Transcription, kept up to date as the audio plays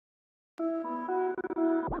Rock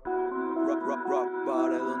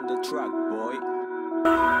bottle on the track, boy.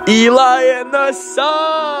 Eli and the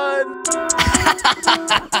sun.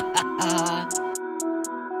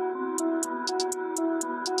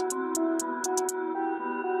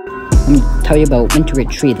 Let me tell you about winter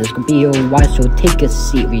retreat. This could be a while, so take a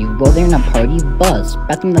seat. We roll there in a party bus.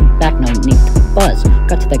 Bathroom in the back, no need to buzz.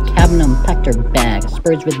 Got to the cabin, unpacked our bag.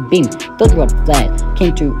 Spurs with beam, those were flat.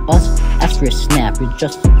 Came to us, asked for a snap. It's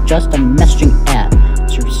just a messaging app.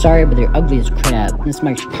 So sorry, but they're ugly as crap. This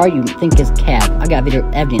my car you think is cap. I got video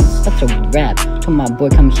evidence, that's a rap. Told my boy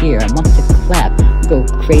come here, I want to clap. Go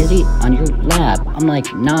crazy on your lap. I'm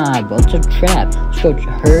like, nah, bro, it's a trap. Just go to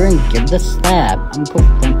her and give the slap. I'm gonna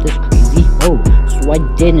confront this crazy hoe. So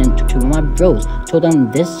I didn't to my bros. Told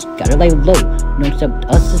them this, gotta lay low. No except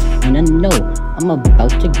us is gonna know. I'm about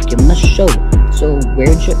to give them a show. So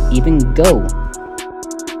where'd you even go?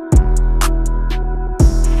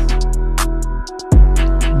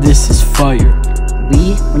 This is fire.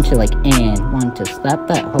 We went to like Ann, wanted to slap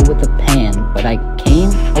that hoe with a pan, but I came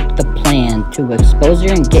up with a plan to expose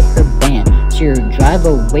her and get her banned. See her drive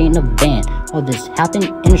away in a van. All this happened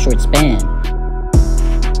in a short span.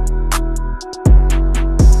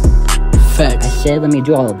 I Facts. said, let me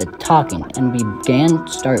do all of the talking, and we began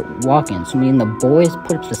to start walking. So me and the boys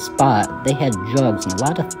put up to the spot. They had drugs and a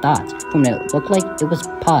lot of thoughts. From it looked like it was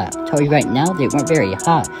pot. I tell you right now, they weren't very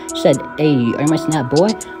hot. She said, hey, are you my snap boy?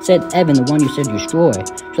 I said, Evan, the one you said you destroy.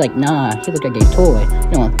 She's like, nah, he looked like a toy.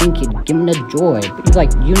 You don't think he'd give him the joy. But he's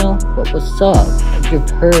like, you know, what's up? You've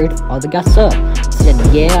heard all the gossip. I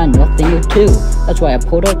said, yeah, I know a thing or two. That's why I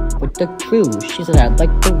pulled up with the crew. She said, I like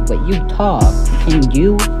the way you talk. Can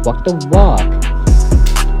you walk the walk?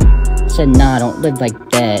 I said, nah, I don't live like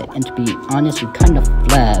that. And to be honest, you're kind of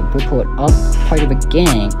flat. We're put up part of a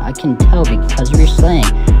gang. I can tell because of your slang.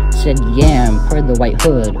 I said, yeah, I'm part of the white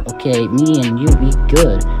hood. Okay, me and you, we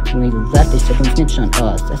good. When we left, they said don't snitch on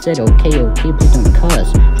us. I said, okay, please don't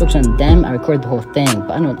cuss. Jokes on them, I recorded the whole thing.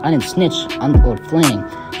 But I didn't snitch on the old fling.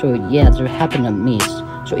 So yeah, that happened to me.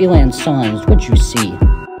 So Eli and Sons, what'd you see?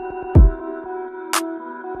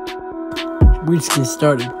 We just get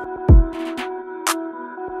started.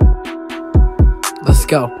 Let's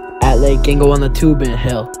go. At Lake Gango on the Tubin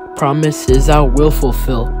Hill. Promises I will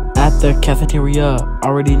fulfill. At the cafeteria,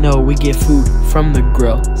 already know we get food from the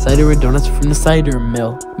grill. Cider with donuts from the cider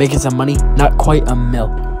mill. Making some money, not quite a mill.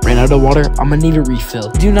 Ran out of water, I'ma need a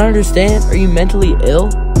refill. Do you not understand? Are you mentally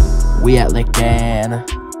ill? We at Lake Gan.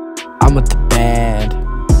 I'm with the band.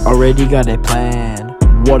 Already got a plan.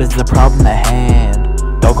 What is the problem at hand?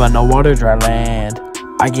 Don't got no water, dry land.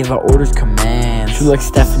 I give her orders, commands. She like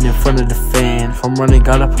Stephen in front of the fan. From running,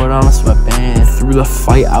 gotta put on a sweatband. Through the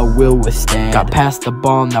fight, I will withstand. Got past the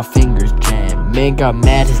ball, now fingers jammed. Man got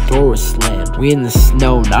mad, his door was slammed. We in the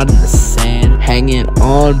snow, not in the sand. Hanging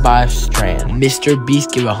on by a strand. Mr.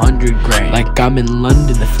 Beast give 100 grand. Like I'm in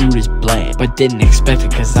London, the food is bland. But didn't expect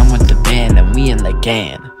it cause I'm with the band and we in the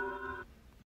gan.